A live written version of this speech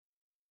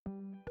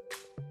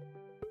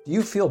Do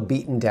you feel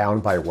beaten down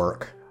by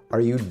work?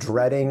 Are you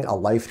dreading a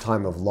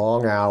lifetime of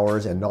long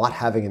hours and not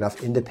having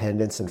enough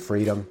independence and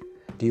freedom?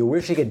 Do you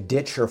wish you could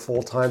ditch your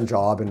full-time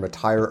job and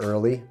retire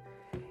early?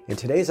 In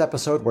today's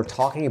episode, we're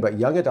talking about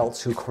young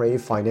adults who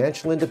crave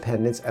financial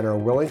independence and are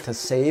willing to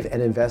save and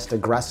invest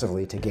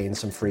aggressively to gain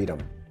some freedom.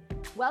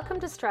 Welcome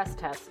to Stress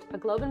Test, a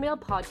Globe and Mail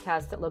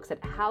podcast that looks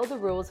at how the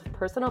rules of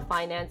personal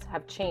finance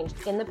have changed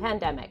in the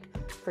pandemic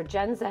for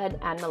Gen Z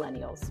and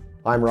millennials.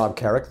 I'm Rob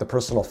Carrick, the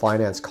personal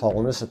finance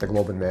columnist at the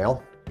Globe and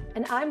Mail.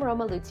 And I'm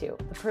Roma Lutiu,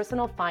 the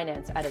personal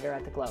finance editor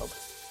at the Globe.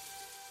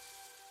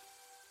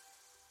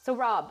 So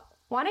Rob,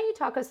 why don't you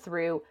talk us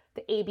through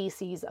the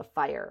ABCs of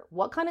FIRE?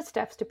 What kind of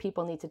steps do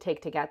people need to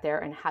take to get there,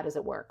 and how does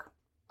it work?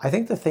 I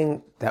think the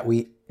thing that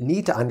we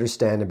need to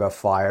understand about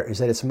FIRE is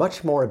that it's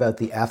much more about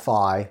the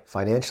FI,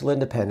 financial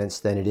independence,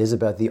 than it is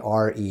about the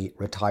RE,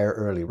 retire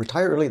early.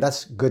 Retire early,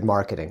 that's good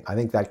marketing. I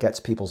think that gets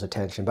people's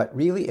attention. But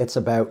really, it's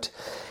about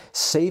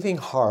saving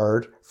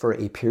hard for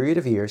a period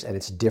of years, and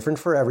it's different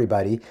for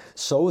everybody,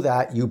 so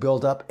that you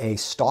build up a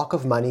stock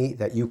of money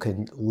that you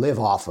can live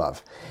off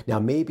of. Now,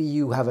 maybe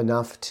you have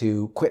enough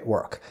to quit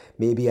work.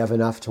 Maybe you have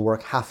enough to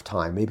work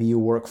half-time. Maybe you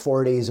work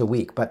 4 days a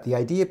week. But the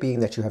idea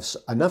being that you have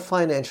enough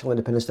financial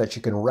independence that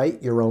you can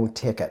write your own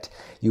ticket.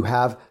 You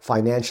have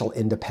financial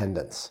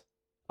independence.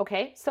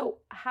 Okay, so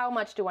how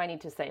much do I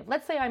need to save?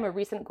 Let's say I'm a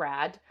recent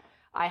grad.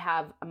 I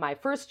have my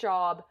first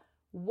job.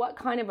 What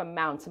kind of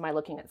amounts am I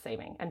looking at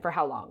saving, and for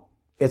how long?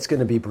 It's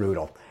going to be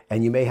brutal,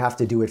 and you may have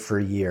to do it for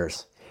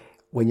years.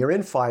 When you're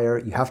in FIRE,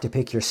 you have to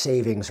pick your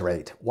savings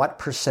rate. What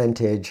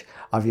percentage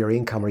of your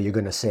income are you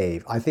going to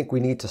save? I think we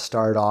need to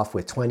start off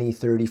with 20,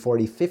 30,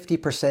 40,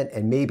 50%,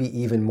 and maybe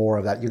even more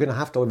of that. You're going to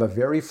have to live a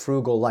very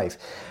frugal life.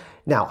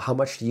 Now, how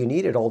much do you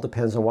need? It all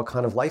depends on what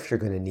kind of life you're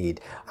going to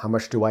need. How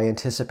much do I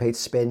anticipate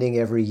spending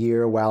every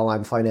year while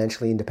I'm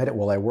financially independent?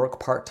 Will I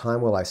work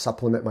part-time? Will I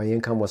supplement my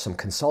income with some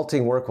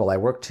consulting work? Will I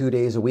work 2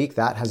 days a week?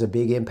 That has a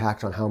big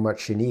impact on how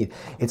much you need.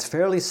 It's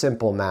fairly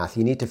simple math.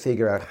 You need to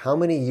figure out how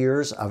many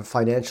years of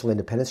financial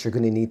independence you're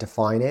going to need to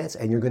finance,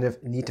 and you're going to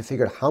need to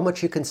figure out how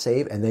much you can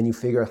save, and then you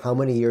figure out how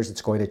many years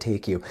it's going to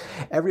take you.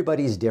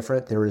 Everybody's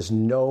different. There is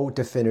no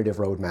definitive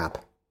roadmap.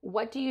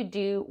 What do you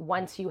do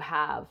once you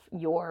have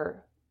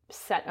your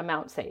set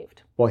amount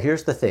saved? Well,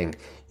 here's the thing.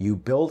 You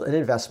build an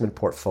investment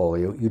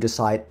portfolio. You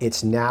decide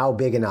it's now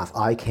big enough.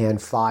 I can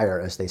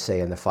FIRE, as they say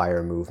in the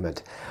FIRE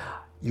movement.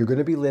 You're going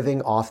to be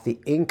living off the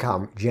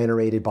income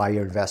generated by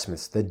your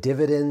investments, the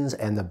dividends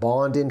and the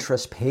bond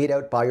interest paid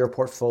out by your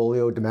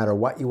portfolio. No matter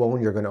what you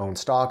own, you're going to own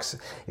stocks,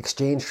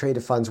 exchange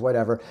traded funds,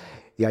 whatever.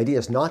 The idea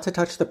is not to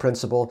touch the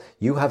principal.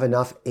 You have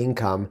enough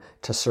income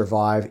to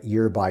survive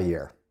year by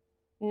year.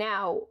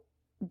 Now,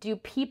 do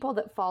people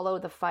that follow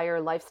the FIRE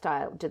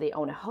lifestyle, do they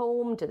own a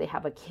home? Do they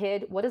have a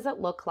kid? What does it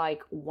look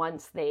like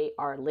once they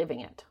are living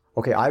it?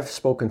 Okay, I've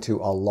spoken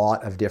to a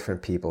lot of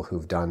different people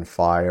who've done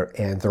FIRE,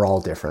 and they're all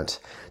different.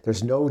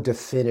 There's no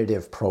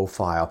definitive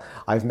profile.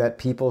 I've met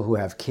people who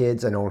have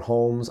kids and own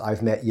homes.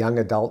 I've met young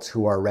adults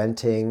who are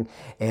renting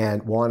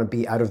and want to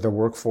be out of the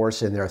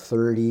workforce in their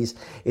 30s.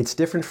 It's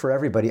different for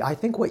everybody. I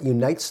think what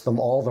unites them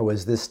all, though,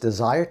 is this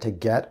desire to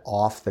get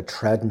off the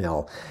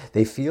treadmill.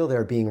 They feel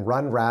they're being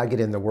run ragged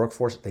in the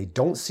workforce. They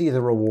don't see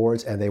the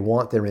rewards, and they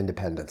want their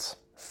independence.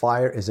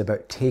 FIRE is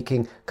about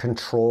taking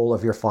control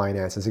of your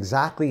finances.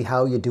 Exactly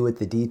how you do it,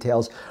 the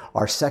details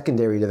are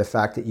secondary to the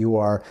fact that you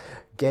are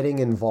getting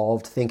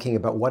involved, thinking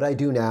about what I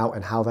do now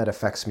and how that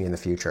affects me in the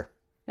future.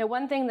 Now,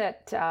 one thing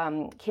that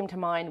came to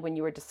mind when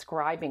you were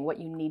describing what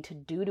you need to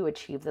do to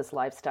achieve this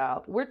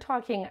lifestyle, we're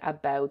talking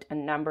about a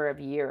number of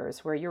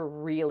years where you're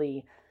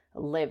really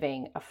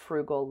living a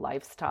frugal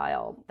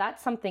lifestyle.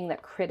 That's something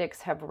that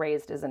critics have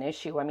raised as an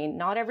issue. I mean,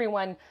 not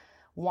everyone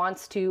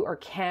wants to or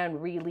can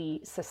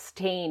really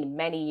sustain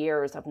many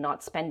years of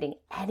not spending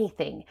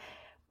anything.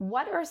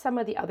 What are some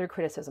of the other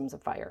criticisms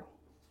of FIRE?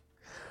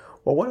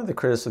 Well, one of the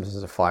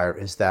criticisms of FIRE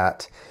is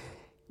that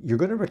you're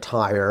going to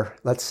retire,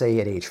 let's say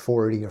at age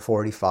 40 or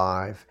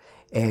 45,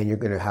 and you're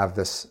going to have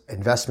this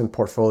investment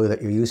portfolio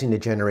that you're using to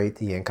generate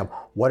the income.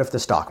 What if the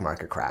stock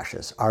market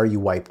crashes? Are you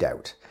wiped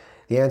out?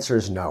 The answer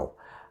is no.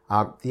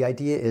 The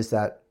idea is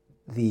that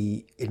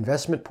the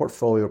investment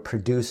portfolio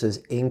produces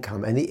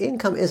income, and the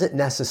income isn't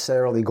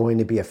necessarily going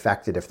to be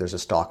affected if there's a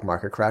stock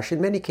market crash. In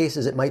many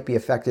cases, it might be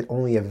affected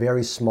only a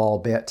very small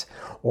bit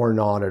or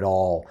not at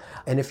all.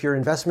 And if your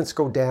investments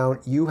go down,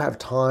 you have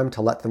time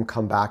to let them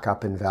come back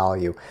up in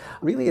value.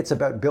 Really, it's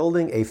about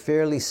building a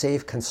fairly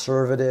safe,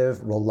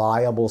 conservative,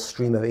 reliable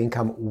stream of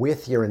income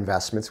with your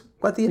investments.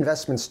 What the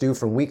investments do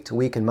from week to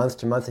week and month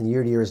to month and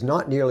year to year is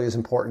not nearly as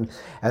important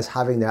as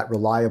having that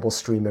reliable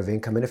stream of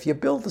income. And if you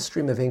build the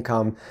stream of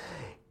income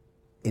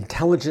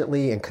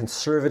intelligently and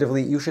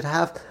conservatively, you should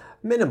have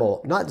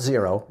minimal, not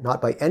zero,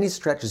 not by any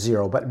stretch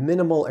zero, but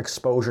minimal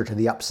exposure to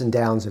the ups and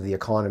downs of the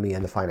economy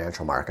and the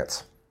financial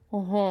markets.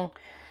 Mm-hmm.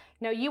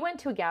 Now, you went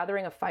to a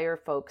gathering of FIRE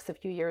folks a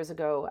few years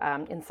ago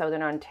in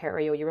Southern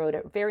Ontario. You wrote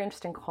a very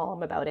interesting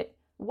column about it.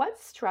 What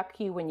struck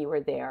you when you were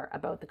there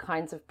about the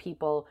kinds of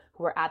people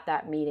who were at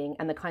that meeting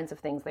and the kinds of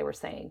things they were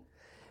saying?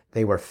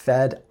 They were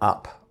fed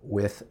up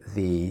with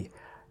the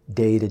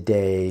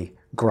day-to-day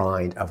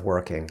grind of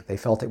working. They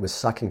felt it was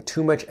sucking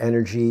too much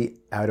energy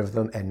out of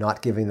them and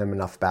not giving them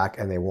enough back,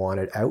 and they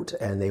wanted out.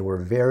 And they were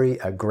very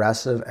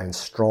aggressive and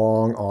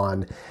strong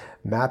on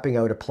mapping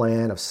out a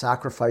plan of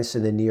sacrifice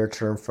in the near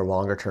term for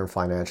longer term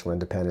financial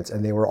independence.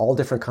 And they were all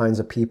different kinds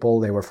of people.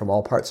 They were from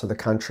all parts of the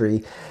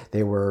country.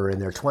 They were in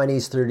their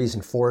 20s, 30s,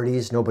 and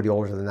 40s, nobody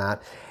older than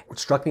that. What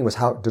struck me was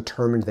how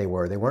determined they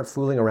were. They weren't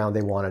fooling around,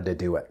 they wanted to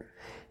do it.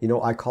 You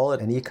know, I call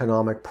it an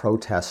economic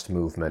protest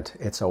movement.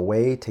 It's a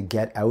way to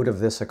get out of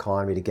this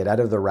economy, to get out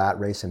of the rat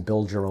race and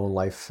build your own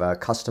life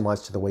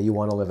customized to the way you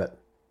want to live it.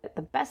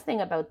 The best thing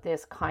about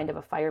this kind of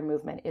a FIRE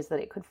movement is that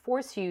it could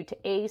force you to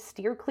A,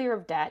 steer clear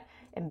of debt,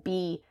 and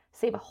B,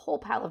 save a whole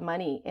pile of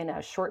money in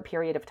a short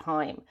period of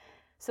time.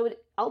 So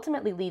it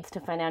ultimately leads to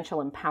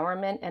financial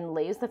empowerment and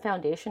lays the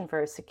foundation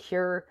for a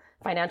secure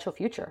financial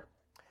future.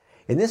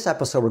 In this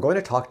episode, we're going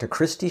to talk to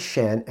Christy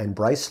Shen and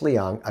Bryce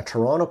Leung, a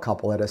Toronto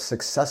couple that has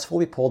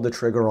successfully pulled the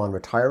trigger on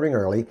retiring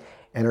early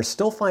and are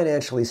still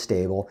financially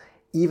stable,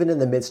 even in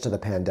the midst of the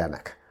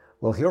pandemic.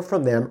 We'll hear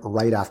from them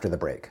right after the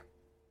break.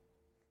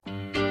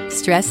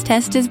 Stress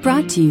Test is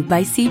brought to you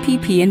by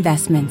CPP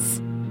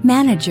Investments,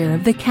 manager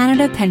of the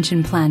Canada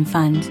Pension Plan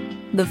Fund.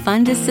 The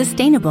fund is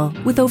sustainable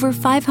with over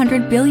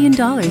 $500 billion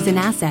in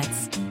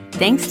assets,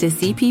 thanks to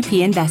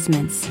CPP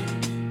Investments.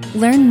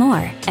 Learn more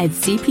at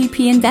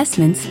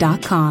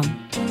cppinvestments.com.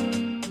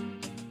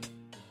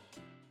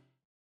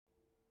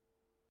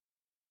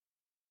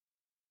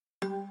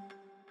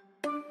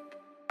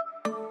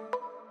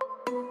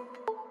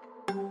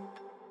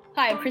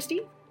 Hi, I'm Christy.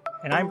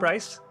 And I'm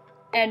Bryce.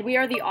 And we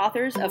are the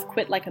authors of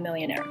Quit Like a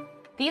Millionaire.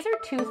 These are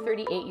two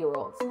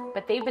 38-year-olds,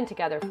 but they've been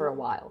together for a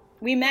while.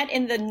 We met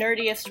in the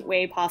nerdiest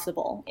way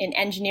possible, in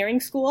engineering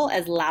school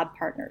as lab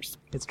partners.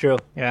 It's true,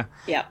 yeah.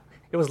 Yeah.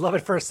 It was love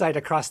at first sight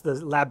across the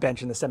lab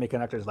bench in the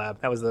semiconductors lab.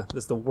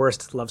 That's the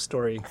worst love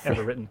story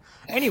ever written.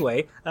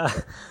 Anyway,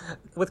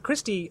 with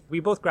Christy,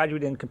 we both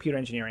graduated in computer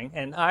engineering,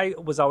 and I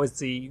was always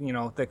the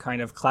kind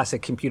of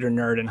classic computer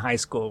nerd in high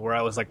school, where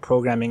I was like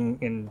programming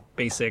in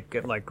BASIC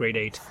at like grade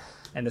 8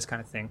 and this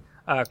kind of thing.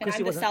 And I'm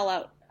the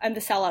sellout. I'm the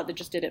sellout that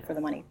just did it for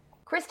the money.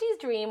 Christy's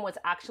dream was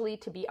actually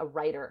to be a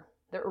writer.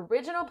 The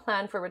original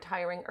plan for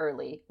retiring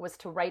early was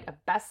to write a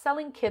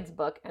best-selling kids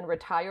book and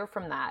retire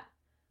from that.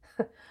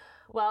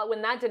 Well,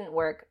 when that didn't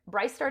work,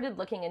 Bryce started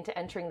looking into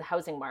entering the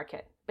housing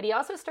market, but he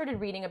also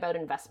started reading about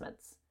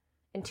investments.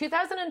 In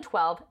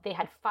 2012, they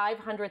had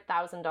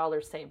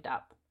 $500,000 saved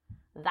up.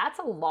 That's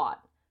a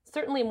lot,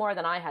 certainly more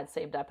than I had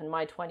saved up in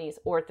my 20s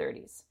or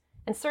 30s.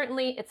 And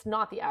certainly, it's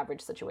not the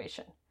average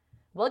situation.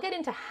 We'll get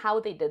into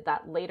how they did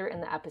that later in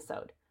the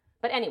episode.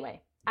 But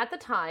anyway, at the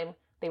time,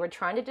 they were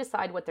trying to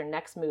decide what their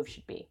next move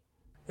should be.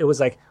 It was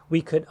like,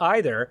 we could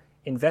either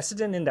invest it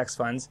in index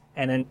funds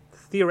and then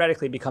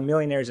theoretically become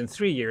millionaires in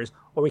 3 years,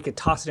 or we could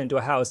toss it into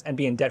a house and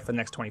be in debt for the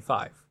next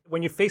 25.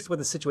 When you're faced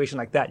with a situation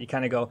like that, you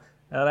kind of go,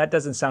 that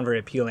doesn't sound very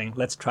appealing.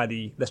 Let's try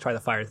the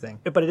FIRE thing.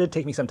 But it did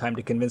take me some time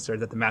to convince her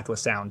that the math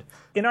was sound.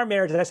 In our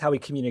marriage, that's how we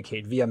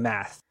communicate, via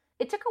math.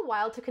 It took a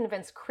while to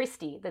convince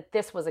Christy that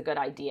this was a good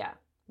idea.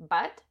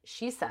 But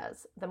she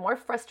says the more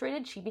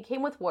frustrated she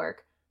became with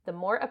work, the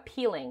more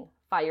appealing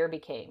FIRE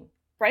became.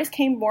 Bryce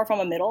came more from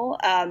a middle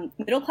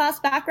class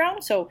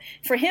background. So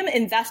for him,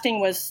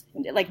 investing was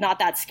like not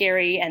that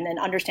scary, and then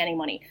understanding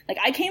money. Like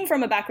I came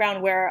from a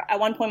background where at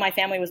one point my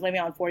family was living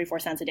on 44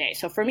 cents a day.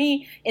 So for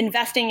me,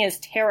 investing is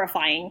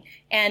terrifying,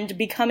 and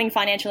becoming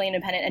financially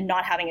independent and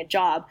not having a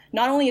job,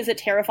 not only is it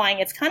terrifying,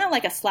 it's kind of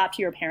like a slap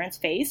to your parents'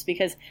 face,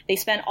 because they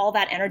spent all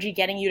that energy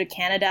getting you to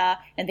Canada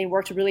and they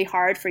worked really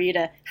hard for you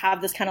to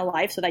have this kind of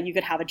life so that you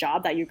could have a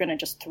job that you're going to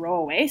just throw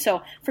away.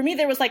 So for me,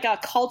 there was like a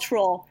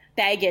cultural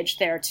baggage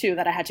there too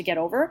that I had to get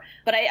over.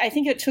 But I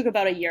think it took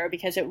about a year,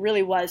 because it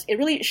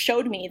really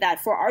showed me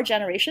that for our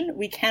generation,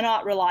 we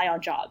cannot rely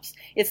on jobs.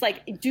 It's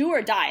like do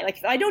or die. Like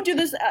if I don't do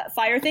this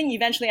FIRE thing,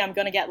 eventually I'm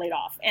going to get laid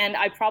off. And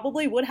I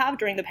probably would have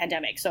during the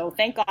pandemic. So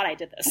thank God I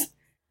did this.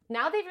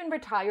 Now they've been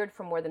retired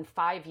for more than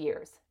 5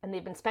 years, and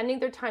they've been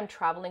spending their time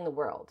traveling the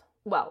world.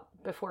 Well,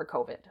 before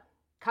COVID.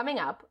 Coming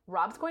up,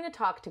 Rob's going to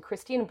talk to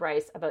Christy and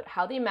Bryce about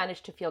how they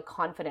managed to feel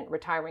confident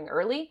retiring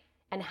early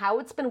and how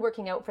it's been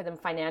working out for them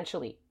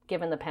financially,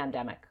 given the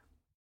pandemic.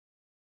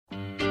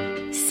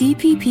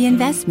 CPP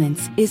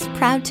Investments is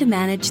proud to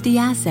manage the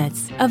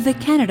assets of the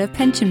Canada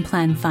Pension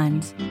Plan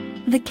Fund.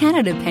 The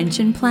Canada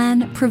Pension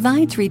Plan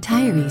provides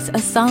retirees a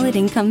solid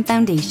income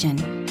foundation.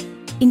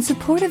 In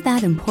support of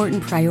that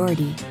important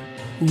priority,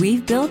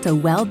 we've built a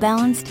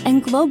well-balanced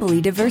and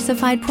globally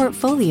diversified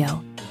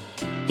portfolio.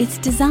 It's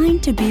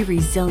designed to be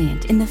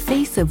resilient in the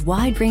face of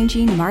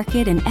wide-ranging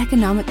market and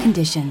economic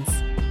conditions.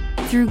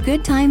 Through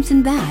good times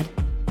and bad,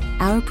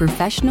 our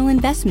professional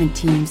investment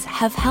teams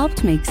have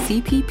helped make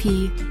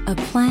CPP a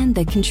plan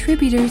that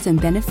contributors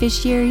and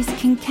beneficiaries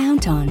can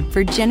count on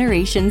for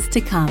generations to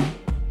come.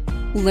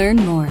 Learn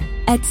more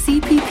at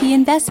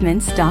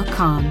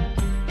cppinvestments.com.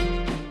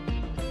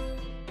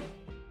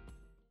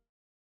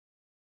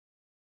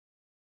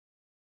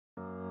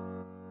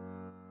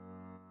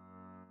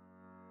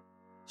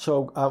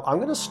 So I'm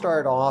going to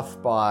start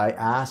off by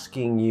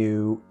asking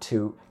you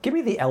to give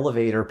me the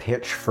elevator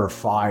pitch for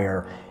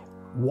FIRE.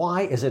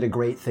 Why is it a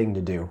great thing to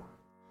do?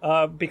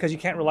 Because you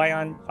can't rely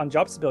on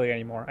job stability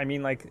anymore. I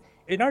mean, like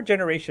in our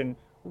generation,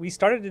 we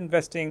started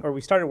investing, or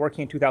we started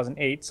working in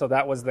 2008. So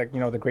that was the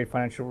great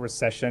financial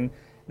recession.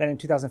 Then in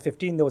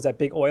 2015, there was that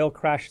big oil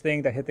crash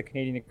thing that hit the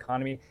Canadian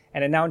economy.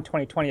 And then now in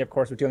 2020, of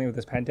course, we're dealing with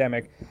this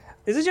pandemic.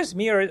 Is it just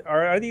me, or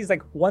are these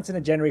like once in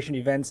a generation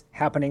events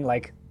happening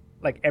like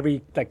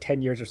every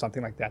 10 years or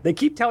something like that? They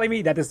keep telling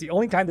me that this is the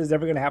only time this is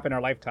ever going to happen in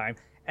our lifetime.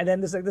 And then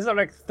this is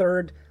our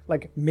third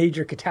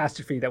major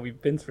catastrophe that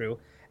we've been through.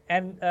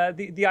 And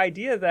the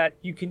idea that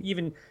you can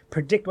even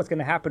predict what's going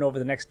to happen over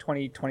the next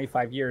 20,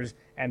 25 years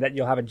and that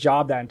you'll have a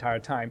job that entire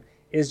time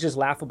is just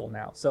laughable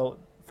now. So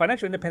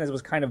financial independence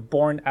was kind of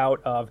born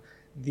out of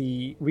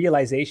the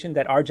realization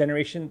that our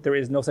generation, there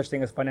is no such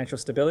thing as financial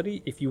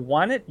stability. If you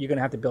want it, you're going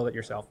to have to build it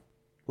yourself.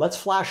 Let's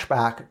flash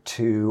back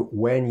to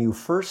when you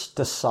first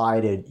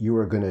decided you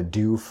were going to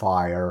do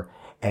FIRE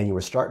and you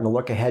were starting to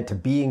look ahead to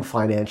being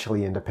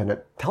financially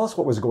independent. Tell us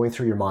what was going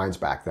through your minds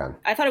back then.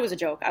 I thought it was a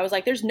joke. I was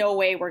like, there's no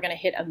way we're going to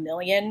hit 1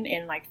 million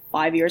in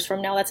 5 years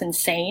from now. That's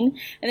insane.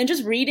 And then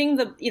just reading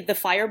the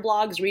FIRE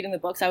blogs, reading the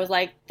books, I was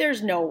like,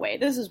 there's no way.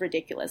 This is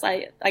ridiculous.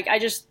 I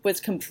just was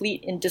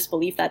complete in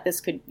disbelief that this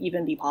could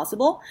even be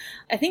possible.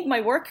 I think my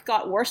work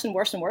got worse and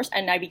worse and worse,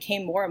 and I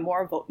became more and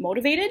more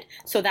motivated.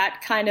 So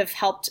that kind of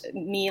helped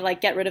me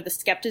get rid of the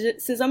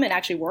skepticism and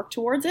actually work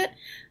towards it.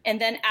 And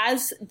then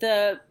as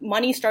the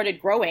money started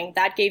growing,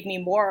 that gave me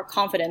more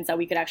confidence that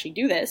we could actually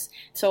do this.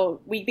 So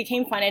we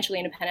became financially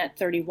independent at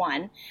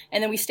 31.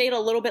 And then we stayed a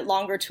little bit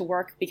longer to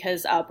work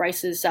because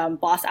Bryce's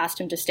boss asked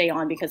him to stay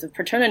on because of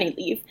paternity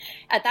leave.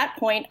 At that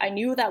point, I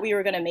knew that we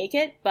were going to make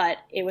it, but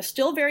it was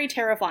still very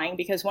terrifying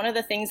because one of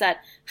the things that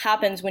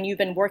happens when you've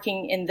been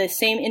working in the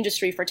same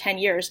industry for 10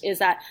 years is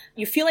that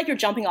you feel like you're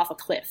jumping off a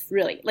cliff,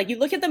 really. You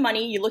look at the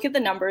money, you look at the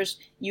numbers,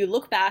 you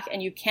look back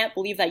and you can't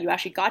believe that you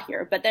actually got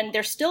here. But then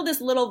there's still this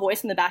little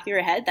voice in the back of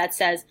your head that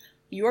says,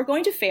 you are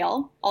going to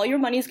fail, all your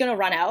money is going to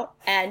run out,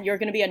 and you're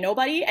going to be a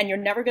nobody, and you're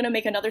never going to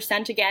make another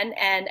cent again,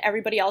 and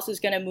everybody else is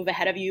going to move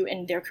ahead of you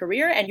in their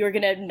career, and you're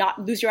going to not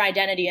lose your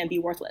identity and be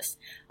worthless.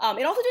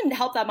 It also didn't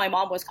help that my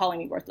mom was calling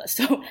me worthless,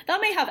 so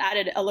that may have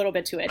added a little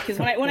bit to it, because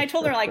when I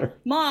told her,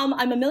 Mom,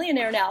 I'm a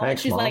millionaire now, Thanks, and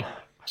she's Mom.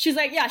 She's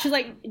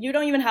like, you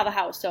don't even have a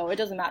house, so it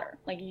doesn't matter.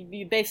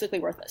 You're basically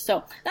worthless.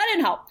 So that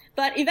didn't help.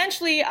 But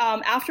eventually,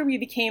 after we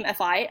became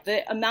FI,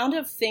 the amount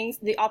of things,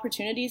 the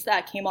opportunities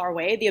that came our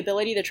way, the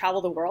ability to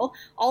travel the world,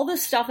 all the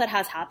stuff that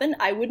has happened,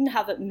 I wouldn't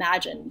have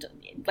imagined.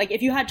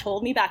 If you had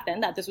told me back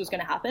then that this was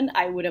going to happen,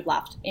 I would have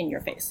laughed in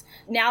your face.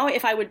 Now,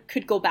 if I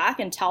could go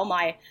back and tell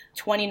my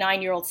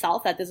 29-year-old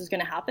self that this is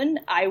going to happen,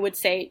 I would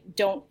say,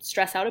 don't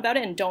stress out about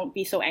it and don't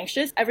be so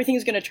anxious. Everything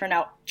is going to turn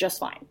out just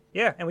fine.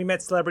 Yeah, and we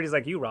met celebrities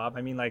like you, Rob.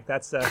 I mean,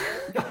 that's...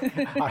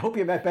 I hope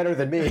you met better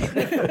than me.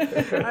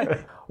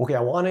 Okay, I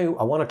want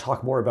to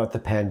talk more about the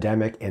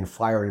pandemic and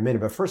FIRE in a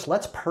minute, but first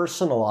let's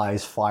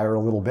personalize FIRE a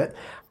little bit.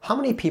 How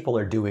many people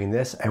are doing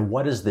this and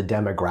what is the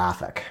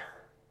demographic?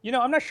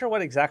 I'm not sure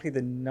what exactly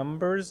the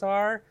numbers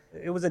are.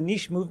 It was a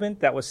niche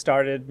movement that was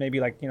started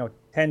maybe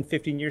 10,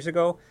 15 years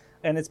ago.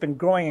 And it's been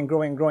growing and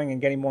growing and growing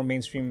and getting more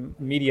mainstream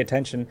media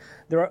attention.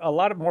 There are a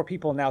lot of more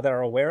people now that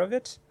are aware of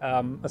it,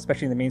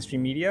 especially in the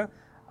mainstream media.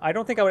 I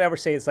don't think I would ever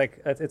say it's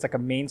like a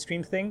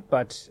mainstream thing,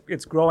 but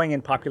it's growing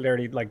in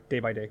popularity day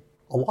by day.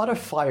 A lot of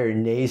FIRE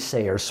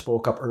naysayers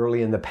spoke up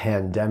early in the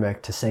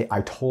pandemic to say,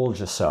 I told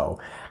you so.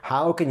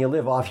 How can you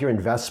live off your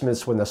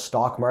investments when the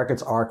stock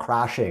markets are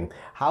crashing?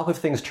 How have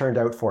things turned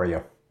out for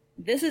you?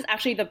 This is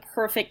actually the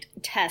perfect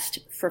test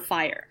for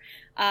FIRE.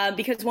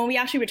 Because when we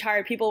actually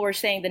retired, people were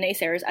saying, the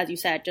naysayers, as you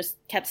said, just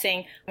kept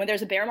saying, when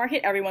there's a bear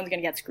market, everyone's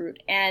going to get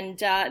screwed. And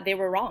they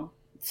were wrong.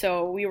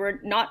 So we were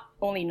not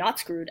only not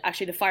screwed,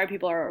 actually the FIRE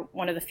people are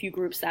one of the few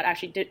groups that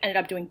actually ended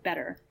up doing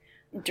better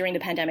during the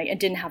pandemic and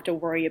didn't have to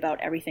worry about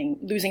everything,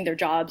 losing their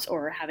jobs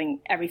or having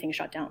everything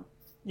shut down.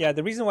 Yeah,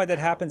 the reason why that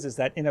happens is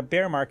that in a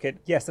bear market,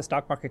 yes, the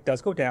stock market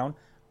does go down,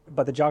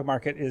 but the job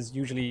market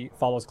usually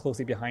follows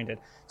closely behind it.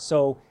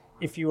 So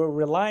if you are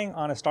relying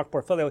on a stock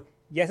portfolio,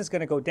 yes, it's going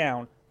to go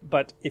down.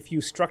 But if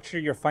you structure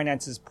your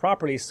finances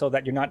properly so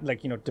that you're not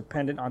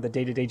dependent on the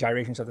day-to-day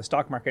gyrations of the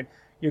stock market,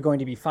 you're going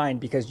to be fine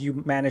because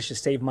you managed to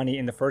save money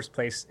in the first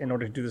place in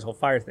order to do this whole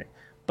FIRE thing.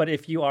 But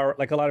if you are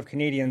like a lot of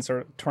Canadians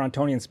or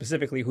Torontonians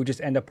specifically who just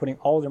end up putting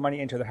all their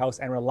money into their house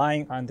and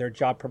relying on their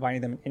job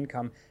providing them an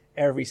income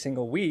every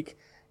single week,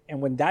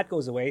 and when that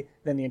goes away,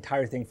 then the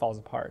entire thing falls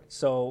apart.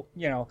 So,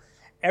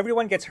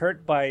 everyone gets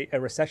hurt by a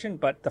recession,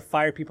 but the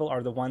FIRE people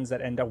are the ones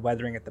that end up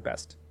weathering it the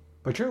best.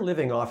 But you're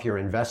living off your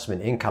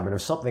investment income, and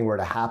if something were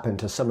to happen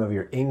to some of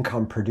your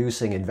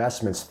income-producing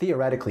investments,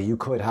 theoretically, you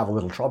could have a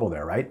little trouble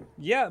there, right?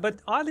 Yeah, but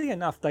oddly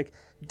enough,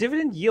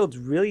 dividend yields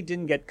really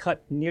didn't get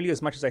cut nearly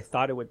as much as I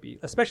thought it would be,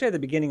 especially at the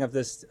beginning of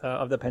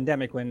the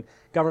pandemic when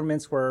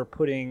governments were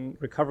putting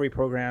recovery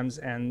programs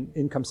and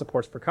income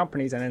supports for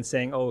companies and then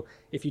saying, oh,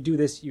 if you do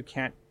this, you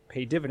can't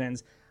pay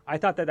dividends. I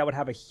thought that would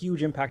have a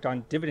huge impact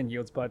on dividend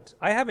yields, but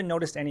I haven't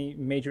noticed any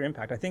major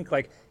impact. I think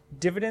like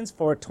dividends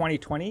for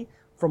 2020,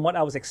 from what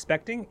I was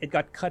expecting, it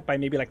got cut by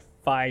maybe like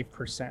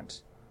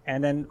 5%.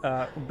 And then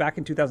back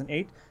in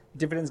 2008,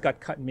 dividends got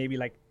cut maybe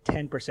like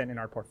 10% in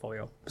our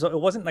portfolio. So it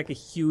wasn't like a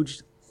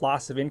huge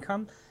loss of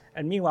income.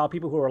 And meanwhile,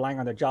 people who were relying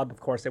on their job, of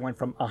course, they went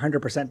from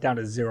 100% down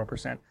to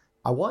 0%.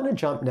 I want to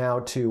jump now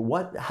to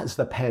what has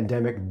the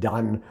pandemic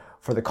done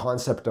for the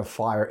concept of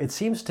FIRE. It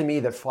seems to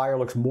me that FIRE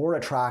looks more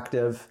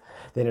attractive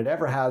than it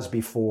ever has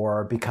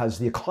before because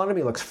the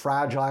economy looks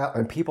fragile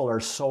and people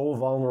are so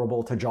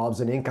vulnerable to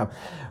jobs and income.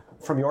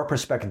 From your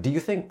perspective, do you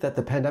think that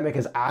the pandemic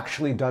has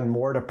actually done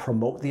more to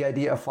promote the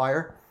idea of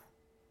FIRE?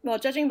 Well,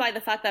 judging by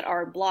the fact that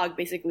our blog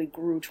basically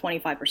grew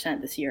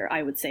 25% this year,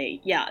 I would say,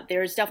 yeah,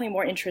 there's definitely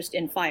more interest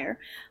in FIRE.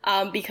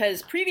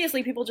 Because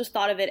previously people just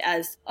thought of it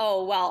as,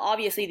 oh, well,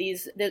 obviously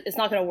it's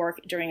not going to work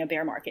during a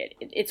bear market.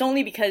 It's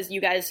only because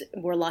you guys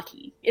were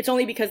lucky. It's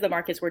only because the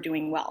markets were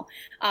doing well.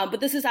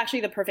 But this is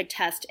actually the perfect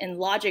test and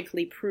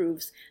logically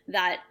proves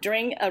that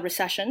during a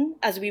recession,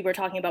 as we were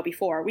talking about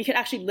before, we could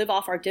actually live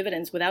off our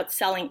dividends without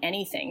selling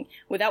anything,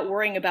 without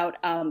worrying about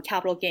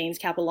capital gains,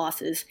 capital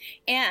losses.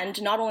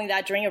 And not only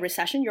that, during a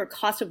recession, your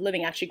cost of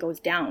living actually goes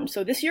down.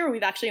 So this year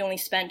we've actually only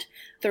spent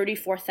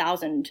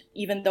 $34,000,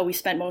 even though we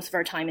spent most of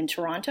our time in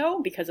Toronto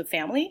because of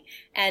family,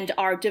 and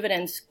our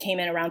dividends came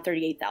in around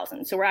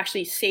 $38,000. So we're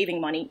actually saving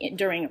money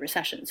during a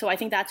recession. So I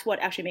think that's what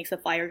actually makes the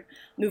FIRE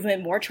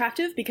movement more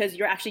attractive, because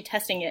you're actually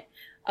testing it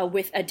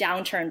with a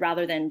downturn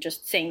rather than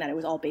just saying that it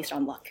was all based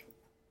on luck.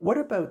 What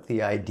about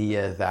the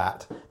idea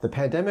that the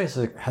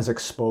pandemic has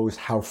exposed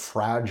how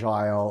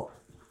fragile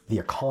the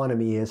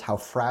economy is, how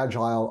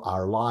fragile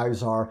our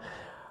lives are?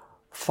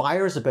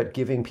 FIRE is about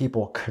giving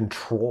people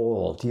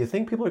control. Do you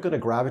think people are going to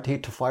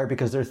gravitate to FIRE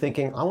because they're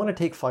thinking, I want to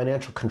take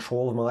financial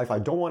control of my life. I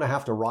don't want to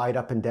have to ride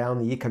up and down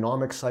the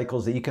economic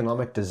cycles, the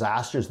economic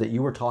disasters that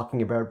you were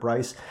talking about,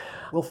 Bryce.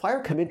 Will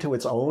FIRE come into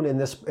its own in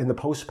the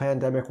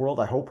post-pandemic world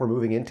I hope we're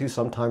moving into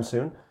sometime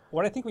soon?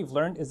 What I think we've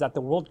learned is that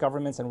the world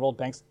governments and world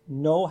banks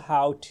know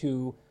how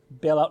to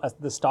bail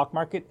out the stock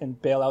market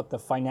and bail out the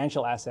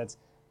financial assets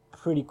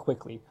pretty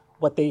quickly.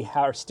 What they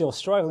are still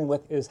struggling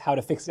with is how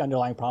to fix the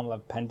underlying problem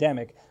of the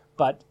pandemic.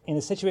 But in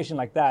a situation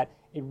like that,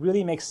 it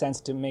really makes sense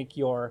to make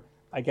your,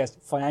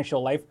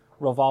 financial life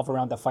revolve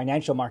around the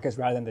financial markets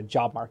rather than the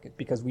job market,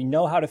 because we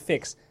know how to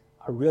fix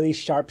a really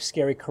sharp,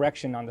 scary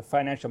correction on the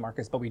financial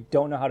markets, but we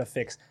don't know how to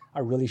fix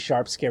a really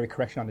sharp, scary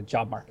correction on the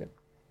job market.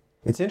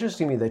 It's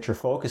interesting to me that you're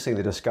focusing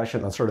the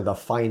discussion on sort of the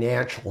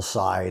financial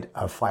side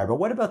of FIRE, but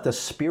what about the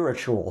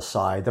spiritual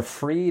side, the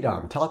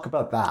freedom? Talk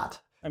about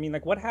that. I mean,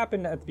 what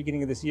happened at the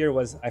beginning of this year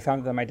was I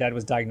found that my dad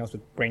was diagnosed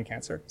with brain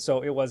cancer.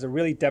 So it was a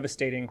really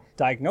devastating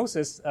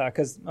diagnosis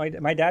because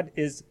my dad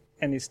is,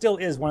 and he still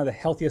is, one of the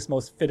healthiest,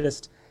 most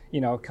fittest,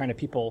 kind of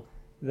people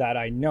that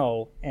I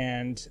know.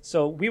 And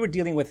so we were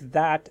dealing with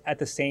that at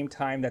the same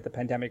time that the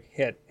pandemic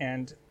hit.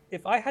 And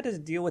if I had to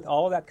deal with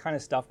all of that kind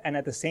of stuff and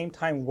at the same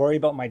time worry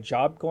about my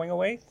job going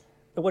away,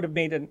 it would have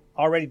made an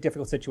already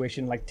difficult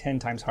situation like 10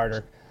 times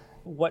harder.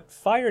 What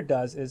FIRE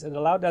does is it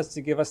allowed us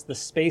to give us the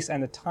space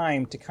and the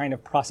time to kind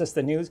of process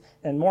the news,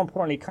 and more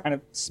importantly, kind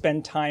of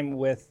spend time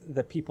with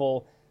the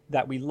people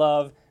that we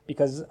love,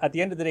 because at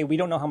the end of the day, we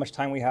don't know how much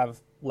time we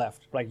have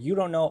left. Like, you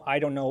don't know, I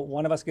don't know,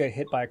 one of us could get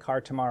hit by a car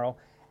tomorrow.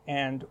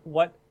 And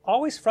what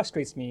always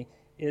frustrates me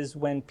is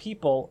when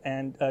people,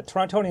 and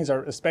Torontonians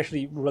are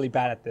especially really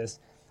bad at this,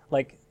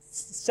 like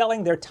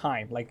selling their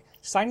time, like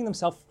signing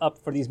themselves up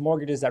for these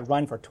mortgages that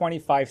run for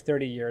 25,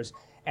 30 years,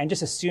 and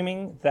just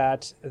assuming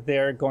that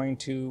they're going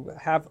to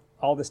have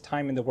all this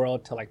time in the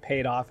world to pay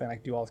it off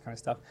and do all this kind of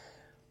stuff.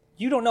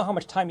 You don't know how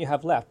much time you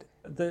have left.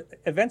 The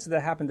events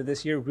that happened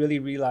this year really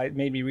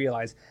made me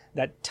realize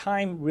that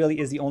time really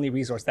is the only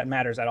resource that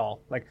matters at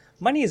all.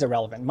 Money is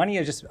irrelevant. Money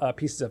is just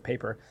pieces of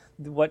paper.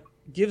 What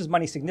gives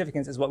money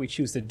significance is what we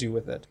choose to do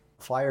with it.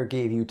 FIRE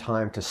gave you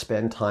time to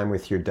spend time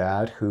with your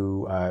dad,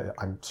 who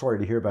I'm sorry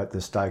to hear about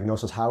this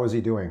diagnosis. How is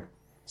he doing?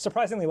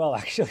 Surprisingly well,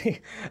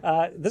 actually.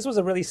 This was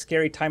a really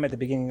scary time at the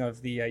beginning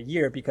of the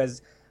year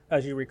because,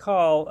 as you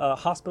recall,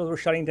 hospitals were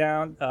shutting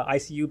down,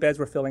 ICU beds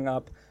were filling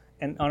up,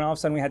 and all of a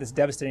sudden we had this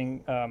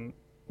devastating,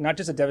 not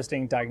just a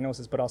devastating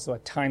diagnosis, but also a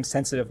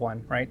time-sensitive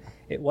one, right?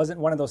 It wasn't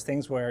one of those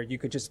things where you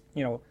could just,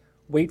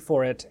 wait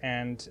for it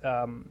and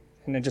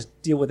then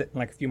just deal with it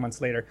a few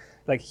months later.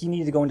 He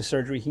needed to go into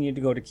surgery, he needed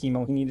to go to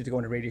chemo, he needed to go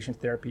into radiation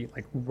therapy,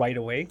 right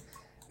away.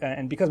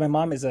 And because my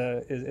mom is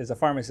a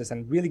pharmacist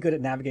and really good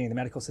at navigating the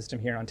medical system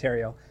here in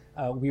Ontario,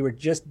 we were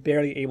just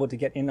barely able to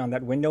get in on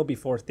that window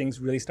before things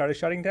really started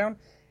shutting down.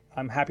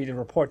 I'm happy to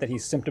report that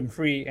he's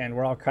symptom-free, and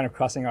we're all kind of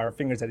crossing our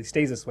fingers that he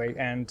stays this way.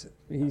 And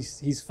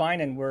he's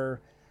fine, and we're,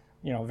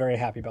 very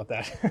happy about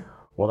that.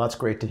 Well, that's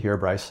great to hear,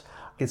 Bryce.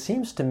 It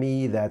seems to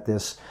me that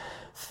this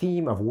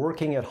theme of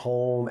working at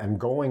home and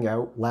going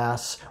out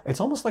less, it's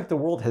almost like the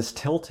world has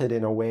tilted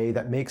in a way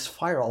that makes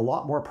FIRE a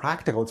lot more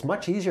practical. It's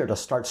much easier to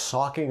start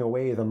socking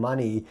away the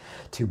money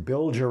to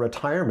build your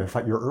retirement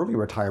fund, your early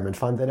retirement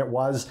fund, than it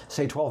was,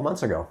 say, 12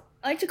 months ago.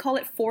 I like to call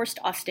it forced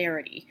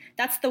austerity.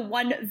 That's the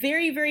one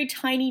very, very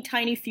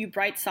tiny few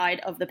bright side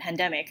of the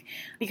pandemic.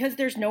 Because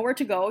there's nowhere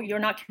to go, you're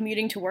not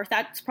commuting to work.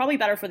 That's probably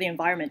better for the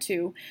environment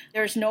too.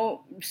 There's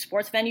no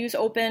sports venues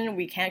open.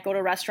 We can't go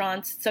to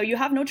restaurants. So you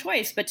have no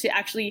choice but to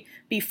actually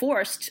be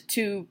forced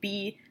to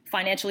be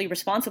financially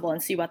responsible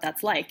and see what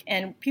that's like.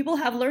 And people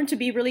have learned to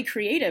be really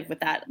creative with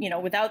that.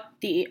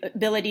 Without the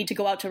ability to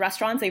go out to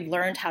restaurants, they've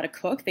learned how to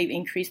cook. They've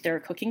increased their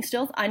cooking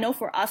skills. I know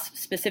for us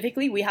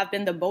specifically, we have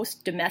been the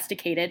most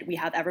domesticated we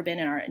have ever been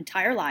in our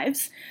entire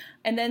lives.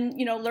 And then,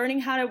 learning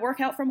how to work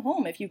out from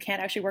home if you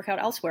can't actually work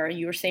out elsewhere,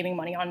 you're saving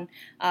money on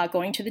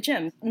going to the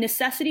gym.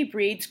 Necessity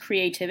breeds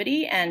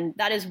creativity, and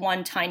that is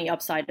one tiny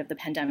upside of the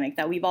pandemic,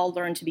 that we've all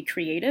learned to be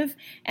creative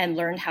and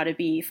learned how to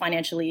be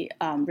financially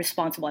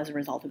responsible as a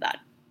result of that.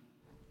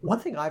 One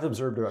thing I've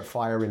observed about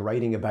FIRE in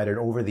writing about it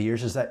over the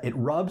years is that it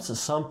rubs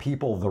some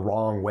people the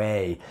wrong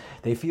way.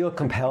 They feel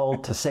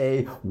compelled to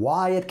say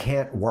why it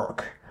can't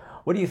work.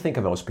 What do you think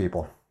of those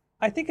people?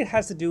 I think it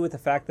has to do with the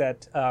fact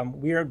that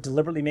we are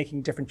deliberately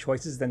making different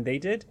choices than they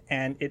did,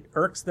 and it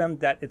irks them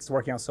that it's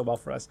working out so well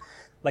for us.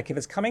 Like if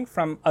it's coming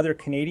from other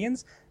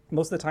Canadians,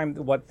 most of the time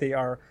what they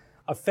are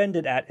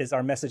offended at is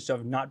our message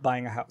of not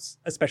buying a house,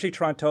 especially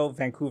Toronto,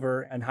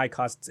 Vancouver, and high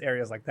cost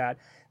areas like that.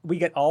 We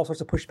get all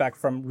sorts of pushback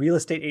from real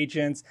estate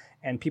agents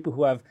and people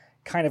who have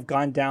kind of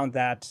gone down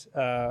that,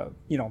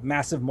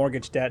 massive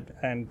mortgage debt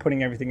and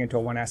putting everything into a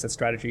one asset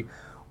strategy.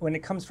 When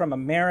it comes from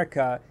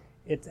America,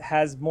 it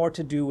has more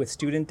to do with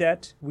student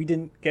debt. We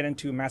didn't get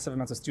into massive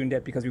amounts of student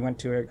debt because we went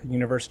to a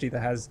university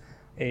that has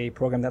a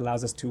program that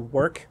allows us to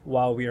work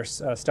while we are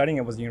studying.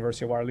 It was the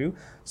University of Waterloo.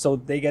 So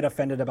they get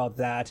offended about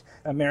that.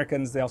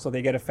 Americans,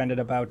 they get offended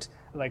about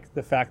like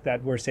the fact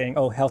that we're saying,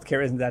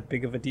 healthcare isn't that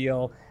big of a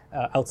deal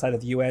outside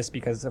of the US,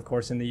 because of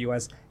course in the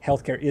US,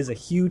 healthcare is a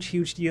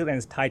huge deal and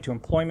is tied to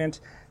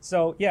employment.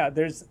 So yeah,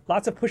 there's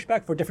lots of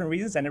pushback for different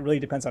reasons, and it really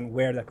depends on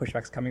where that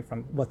pushback's coming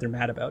from, what they're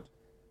mad about.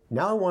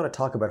 Now I want to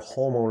talk about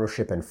home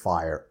ownership and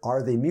FIRE.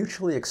 Are they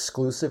mutually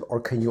exclusive,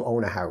 or can you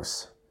own a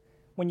house?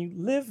 When you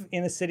live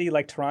in a city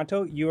like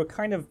Toronto, you are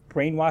kind of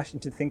brainwashed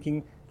into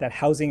thinking that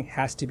housing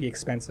has to be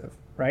expensive,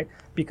 right?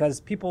 Because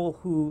people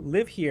who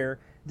live here,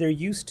 they're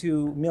used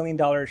to $1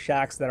 million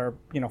shacks that are,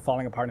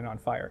 falling apart and on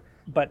fire.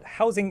 But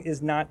housing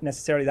is not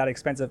necessarily that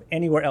expensive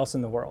anywhere else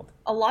in the world.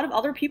 A lot of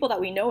other people that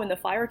we know in the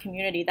FIRE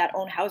community that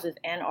own houses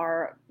and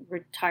are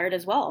retired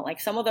as well. Like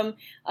some of them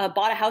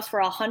bought a house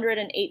for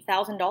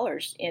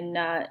 $108,000 in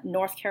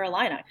North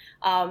Carolina.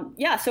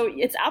 So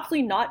it's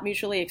absolutely not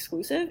mutually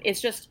exclusive.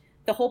 It's just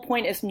the whole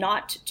point is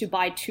not to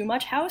buy too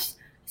much house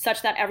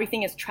such that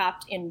everything is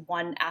trapped in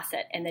one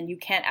asset, and then you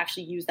can't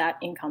actually use that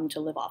income to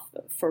live off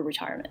for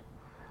retirement.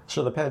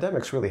 So the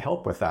pandemic's really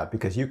helped with that,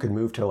 because you can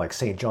move to like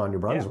St. John, New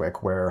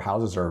Brunswick, where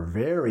houses are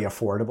very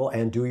affordable,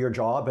 and do your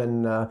job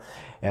and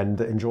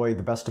enjoy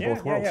the best of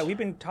both worlds. Yeah. We've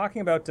been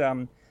talking about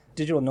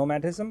digital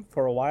nomadism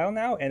for a while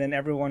now, and then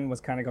everyone was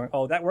kind of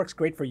going, that works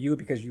great for you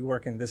because you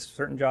work in this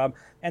certain job.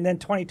 And then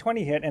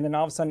 2020 hit, and then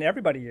all of a sudden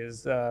everybody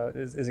is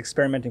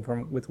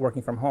experimenting with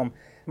working from home.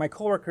 My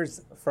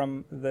coworkers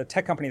from the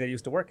tech company that I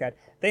used to work at,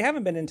 they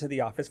haven't been into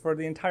the office for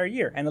the entire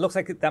year, and it looks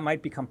like that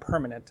might become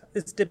permanent.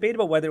 It's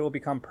debatable whether it will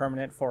become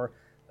permanent for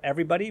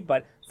everybody,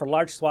 but for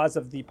large swaths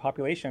of the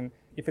population,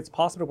 if it's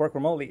possible to work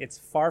remotely, it's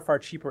far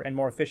cheaper and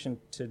more efficient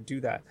to do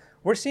that.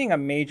 We're seeing a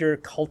major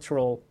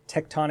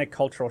tectonic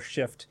cultural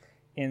shift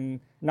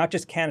in not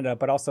just Canada,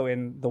 but also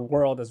in the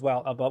world as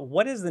well, about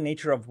what is the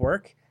nature of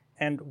work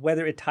and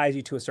whether it ties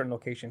you to a certain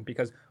location.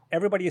 Because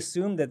everybody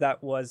assumed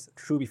that was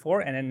true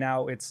before, and then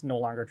now it's no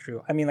longer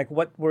true. I mean, like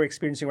what we're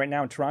experiencing right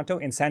now in Toronto,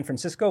 in San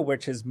Francisco,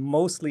 which is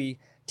mostly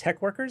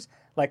tech workers,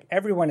 like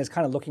everyone is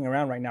kind of looking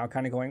around right now,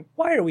 kind of going,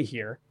 why are we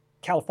here?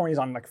 California's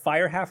on like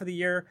fire half of the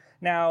year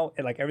now.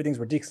 Like everything's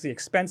ridiculously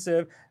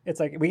expensive. It's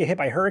like we get hit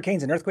by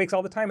hurricanes and earthquakes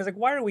all the time. It's like,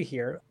 why are we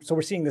here? So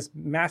we're seeing this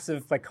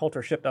massive like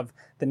culture shift of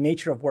the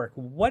nature of work.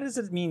 What does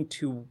it mean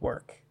to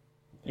work?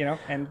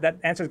 And that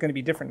answer is going to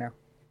be different now.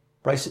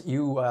 Bryce,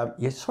 you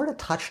sort of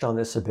touched on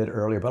this a bit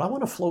earlier, but I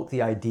want to float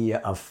the idea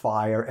of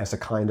FIRE as a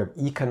kind of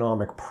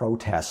economic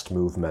protest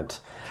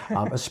movement,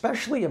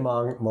 especially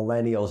among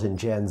millennials and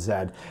Gen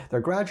Z.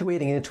 They're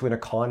graduating into an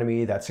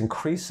economy that's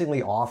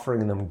increasingly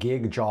offering them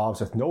gig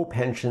jobs with no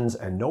pensions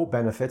and no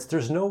benefits.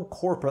 There's no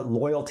corporate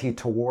loyalty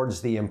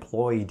towards the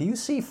employee. Do you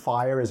see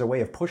FIRE as a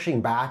way of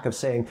pushing back, of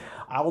saying,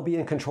 I will be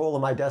in control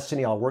of my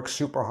destiny, I'll work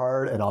super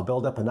hard, and I'll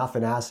build up enough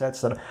in assets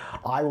that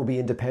I will be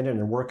independent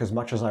and work as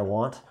much as I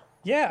want?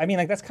 Yeah, I mean,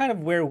 like that's kind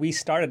of where we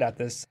started at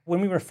this. When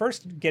we were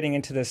first getting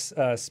into this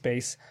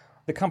space,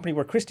 the company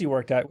where Christy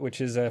worked at, which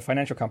is a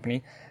financial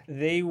company,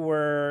 they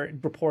were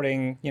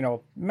reporting,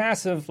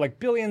 massive, like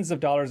billions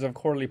of dollars of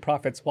quarterly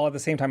profits while at the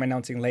same time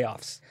announcing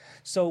layoffs.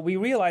 So we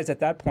realized at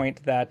that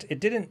point that it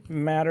didn't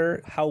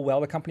matter how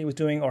well the company was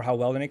doing or how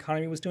well an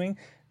economy was doing.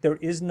 There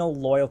is no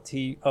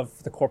loyalty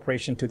of the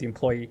corporation to the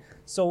employee.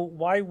 So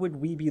why would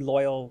we be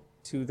loyal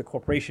to the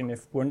corporation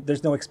if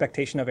there's no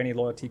expectation of any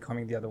loyalty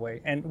coming the other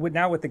way? And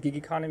now with the gig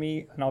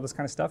economy and all this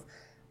kind of stuff,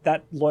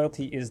 that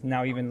loyalty is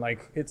now even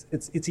like,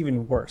 it's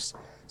even worse.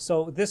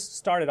 So this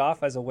started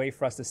off as a way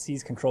for us to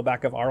seize control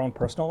back of our own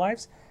personal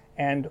lives.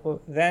 And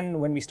then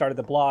when we started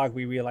the blog,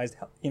 we realized,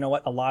 you know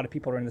what, a lot of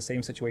people are in the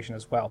same situation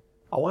as well.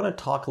 I want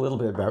to talk a little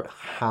bit about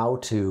how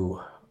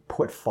to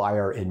put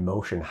FIRE in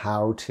motion,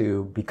 how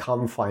to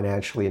become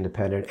financially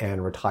independent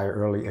and retire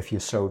early if you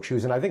so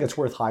choose. And I think it's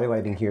worth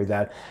highlighting here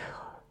that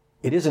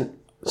it isn't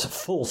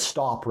full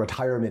stop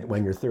retirement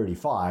when you're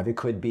 35. It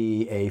could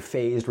be a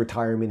phased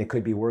retirement. It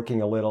could be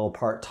working a little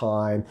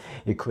part-time.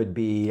 It could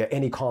be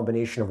any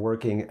combination of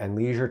working and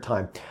leisure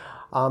time.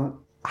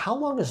 How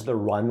long is the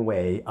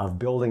runway of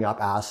building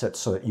up assets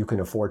so that you can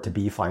afford to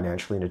be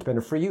financially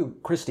independent? For you,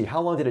 Christy,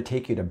 how long did it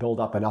take you to build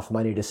up enough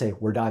money to say,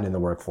 we're done in the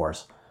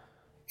workforce?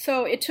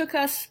 So it took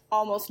us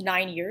almost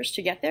 9 years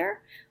to get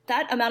there.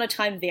 That amount of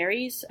time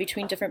varies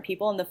between different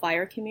people in the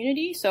FIRE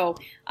community. So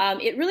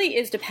it really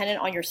is dependent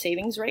on your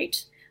savings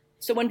rate.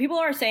 So when people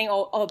are saying,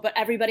 but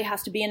everybody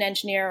has to be an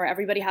engineer or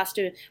everybody has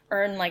to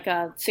earn like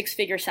a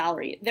 6-figure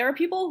salary, there are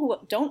people who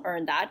don't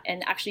earn that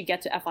and actually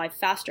get to FI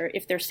faster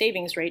if their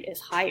savings rate is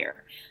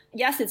higher.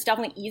 Yes, it's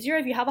definitely easier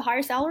if you have a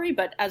higher salary,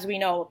 but as we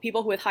know,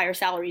 people with higher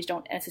salaries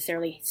don't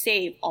necessarily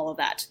save all of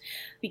that.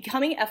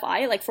 Becoming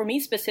FI, like for me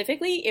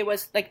specifically, it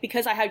was like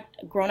because I had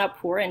grown up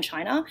poor in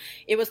China,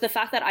 it was the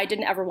fact that I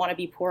didn't ever want to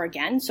be poor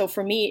again. So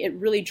for me, it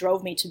really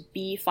drove me to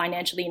be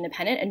financially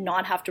independent and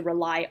not have to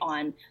rely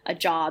on a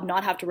job,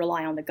 not have to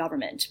rely on the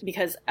government.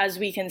 Because as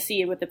we can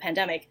see with the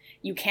pandemic,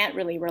 you can't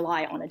really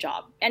rely on a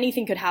job.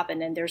 Anything could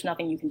happen and there's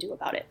nothing you can do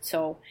about it.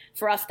 So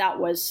for us, that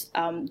was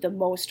the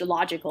most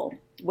logical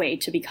way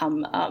to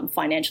become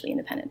financially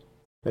independent.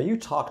 Now, you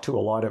talk to a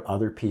lot of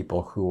other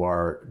people who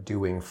are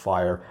doing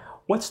FIRE.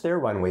 What's their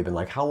runway been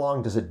like? How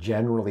long does it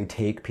generally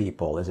take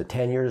people? Is it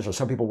 10 years or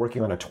some people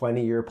working on a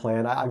 20-year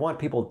plan? I want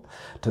people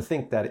to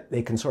think that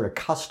they can sort of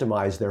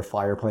customize their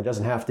FIRE plan. It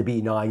doesn't have to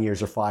be 9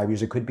 years or 5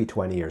 years. It could be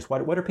 20 years.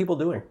 What are people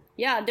doing?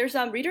 Yeah, there's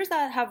readers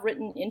that have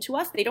written into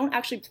us. They don't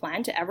actually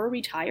plan to ever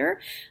retire.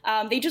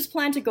 They just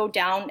plan to go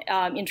down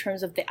in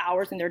terms of the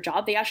hours in their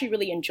job. They actually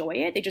really enjoy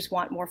it. They just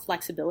want more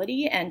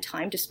flexibility and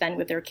time to spend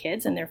with their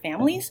kids and their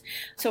families.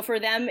 So for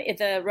them,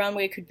 the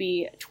runway could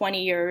be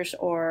 20 years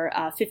or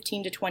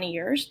 15 to 20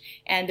 years.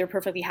 And they're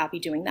perfectly happy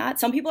doing that.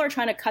 Some people are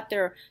trying to cut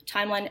their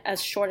timeline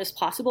as short as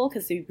possible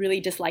because they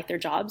really dislike their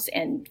jobs.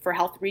 And for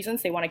health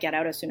reasons, they want to get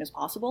out as soon as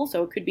possible.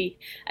 So it could be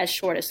as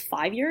short as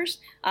 5 years.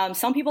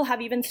 Some people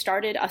have even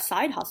started a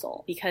side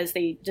hustle because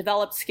they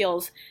developed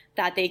skills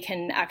that they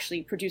can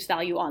actually produce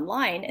value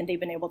online, and they've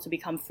been able to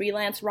become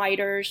freelance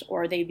writers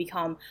or they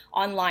become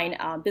online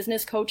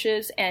business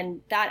coaches,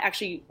 and that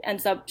actually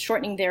ends up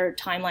shortening their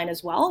timeline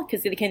as well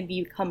because they can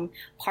become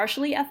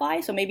partially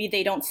FI. So maybe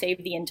they don't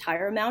save the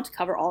entire amount to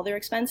cover all their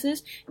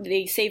expenses.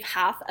 They save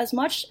half as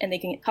much and they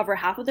can cover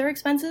half of their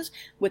expenses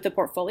with the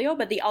portfolio,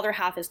 but the other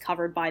half is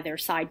covered by their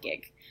side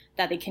gig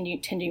that they can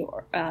continue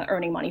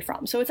earning money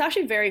from. So it's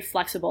actually very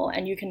flexible,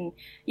 and you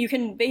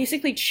can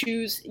basically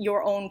choose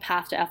your own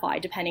path to FI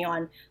depending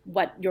on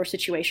what your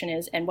situation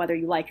is and whether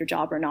you like your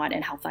job or not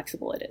and how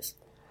flexible it is.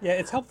 Yeah,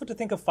 it's helpful to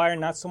think of FIRE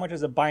not so much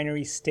as a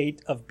binary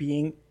state of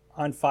being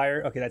on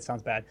fire. Okay, that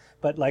sounds bad.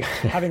 But like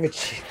having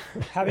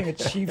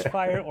achieved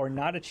FIRE or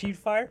not achieved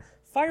FIRE.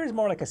 FIRE is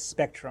more like a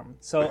spectrum.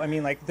 So, I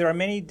mean, like there are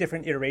many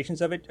different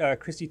iterations of it.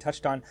 Christy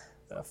touched on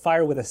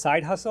FIRE with a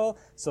side hustle.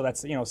 So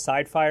that's,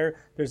 side FIRE.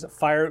 There's a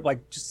FIRE,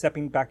 like just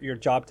stepping back your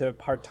job to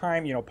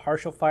part-time,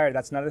 partial FIRE.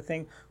 That's another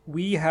thing.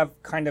 We have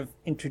kind of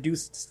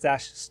introduced /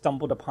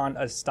 stumbled upon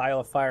a style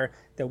of FIRE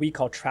that we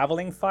call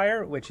traveling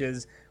FIRE, which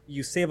is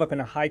you save up in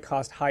a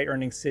high-cost,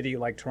 high-earning city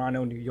like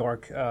Toronto, New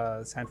York,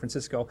 San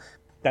Francisco.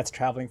 That's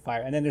traveling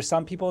FIRE. And then there's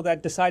some people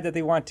that decide that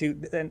they want to,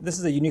 and this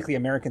is a uniquely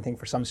American thing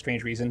for some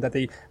strange reason, that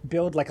they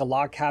build like a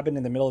log cabin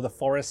in the middle of the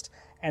forest,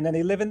 and then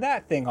they live in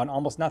that thing on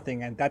almost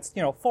nothing, and that's,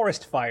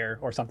 forest FIRE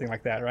or something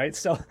like that, right?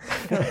 So,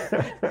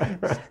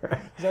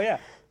 so yeah.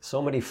 So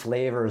many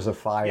flavors of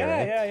FIRE.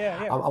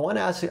 Yeah. I want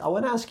to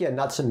ask you a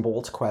nuts and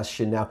bolts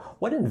question now.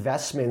 What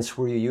investments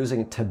were you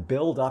using to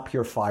build up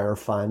your FIRE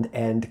fund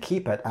and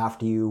keep it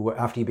after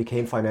you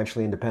became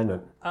financially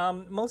independent?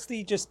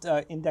 Mostly just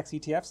index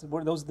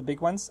ETFs. Those are the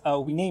big ones.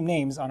 We name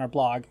names on our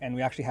blog, and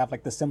we actually have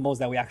like the symbols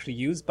that we actually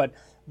use, but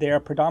they are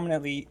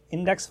predominantly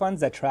index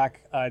funds that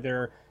track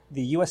either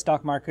the U.S.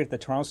 stock market, the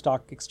Toronto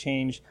Stock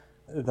Exchange,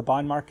 the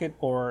bond market,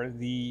 or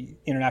the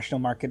international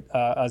market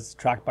as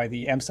tracked by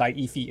the MSCI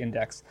EFI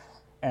index.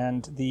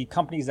 And the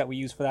companies that we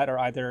use for that are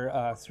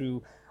either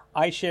through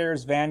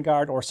iShares,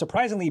 Vanguard, or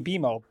surprisingly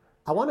BMO.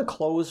 I want to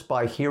close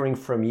by hearing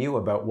from you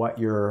about what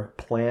your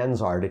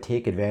plans are to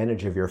take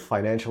advantage of your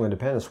financial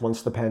independence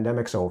once the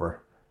pandemic's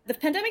over. The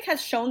pandemic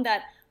has shown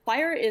that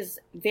Fire is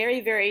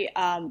very, very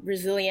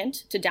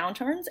resilient to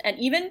downturns. And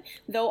even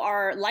though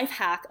our life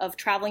hack of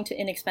traveling to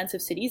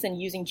inexpensive cities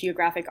and using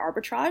geographic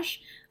arbitrage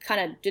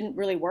kind of didn't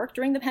really work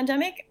during the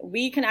pandemic,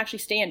 we can actually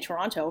stay in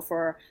Toronto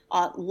for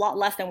a lot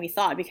less than we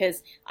thought,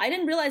 because I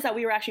didn't realize that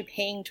we were actually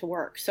paying to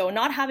work. So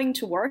not having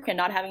to work and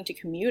not having to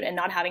commute and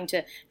not having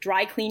to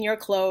dry clean your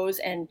clothes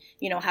and,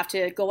 have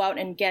to go out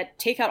and get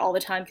takeout all the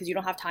time because you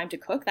don't have time to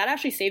cook, that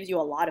actually saves you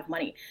a lot of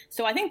money.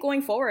 So I think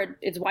going forward,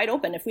 it's wide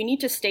open. If we need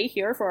to stay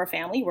here for our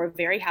family, we're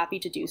very happy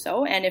to do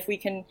so. And if we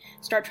can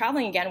start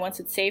traveling again once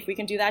it's safe, we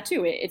can do that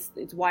too. It's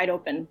wide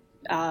open.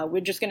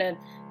 We're just going to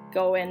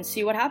go and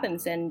see what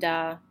happens and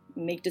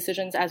make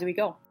decisions as we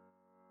go.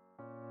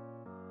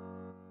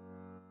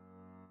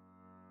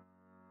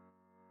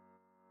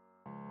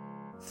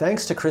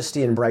 Thanks to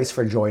Christy and Bryce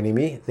for joining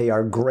me. They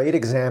are great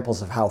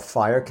examples of how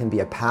fire can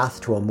be a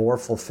path to a more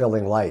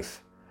fulfilling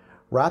life.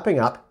 Wrapping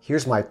up,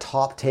 here's my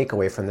top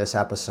takeaway from this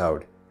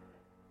episode.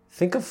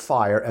 Think of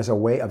fire as a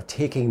way of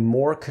taking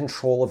more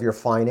control of your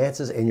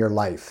finances in your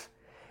life.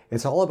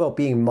 It's all about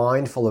being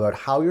mindful about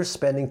how your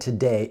spending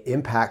today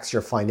impacts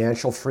your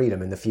financial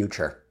freedom in the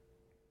future.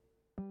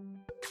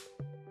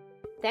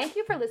 Thank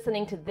you for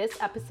listening to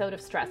this episode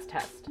of Stress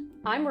Test.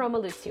 I'm Roma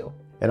Lucio.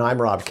 And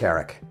I'm Rob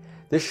Carrick.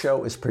 This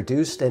show is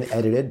produced and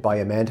edited by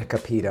Amanda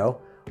Capito,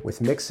 with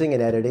mixing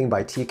and editing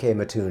by TK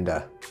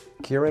Matunda.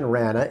 Kieran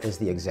Rana is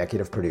the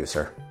executive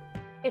producer.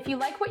 If you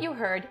like what you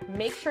heard,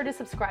 make sure to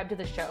subscribe to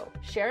the show,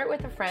 share it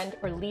with a friend,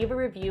 or leave a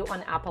review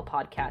on Apple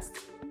Podcasts.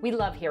 We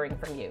love hearing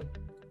from you.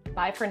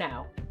 Bye for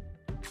now.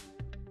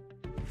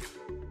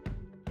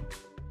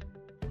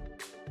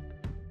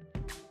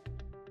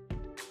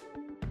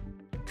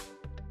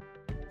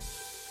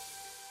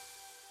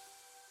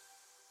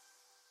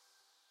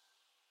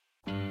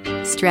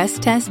 Stress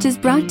Test is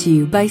brought to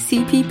you by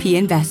CPP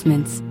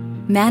Investments,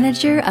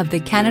 manager of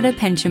the Canada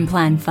Pension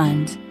Plan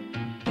Fund.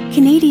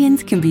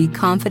 Canadians can be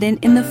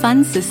confident in the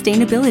fund's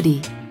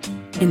sustainability.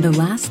 In the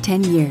last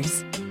 10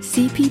 years,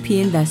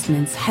 CPP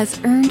Investments has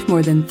earned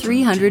more than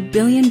 $300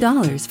 billion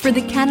for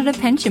the Canada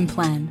Pension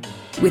Plan.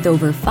 With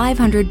over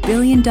 $500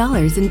 billion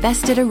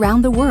invested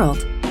around the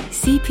world,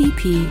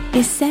 CPP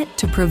is set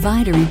to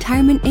provide a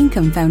retirement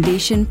income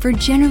foundation for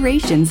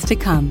generations to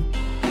come.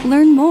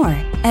 Learn more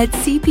at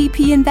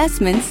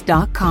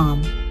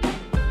cppinvestments.com.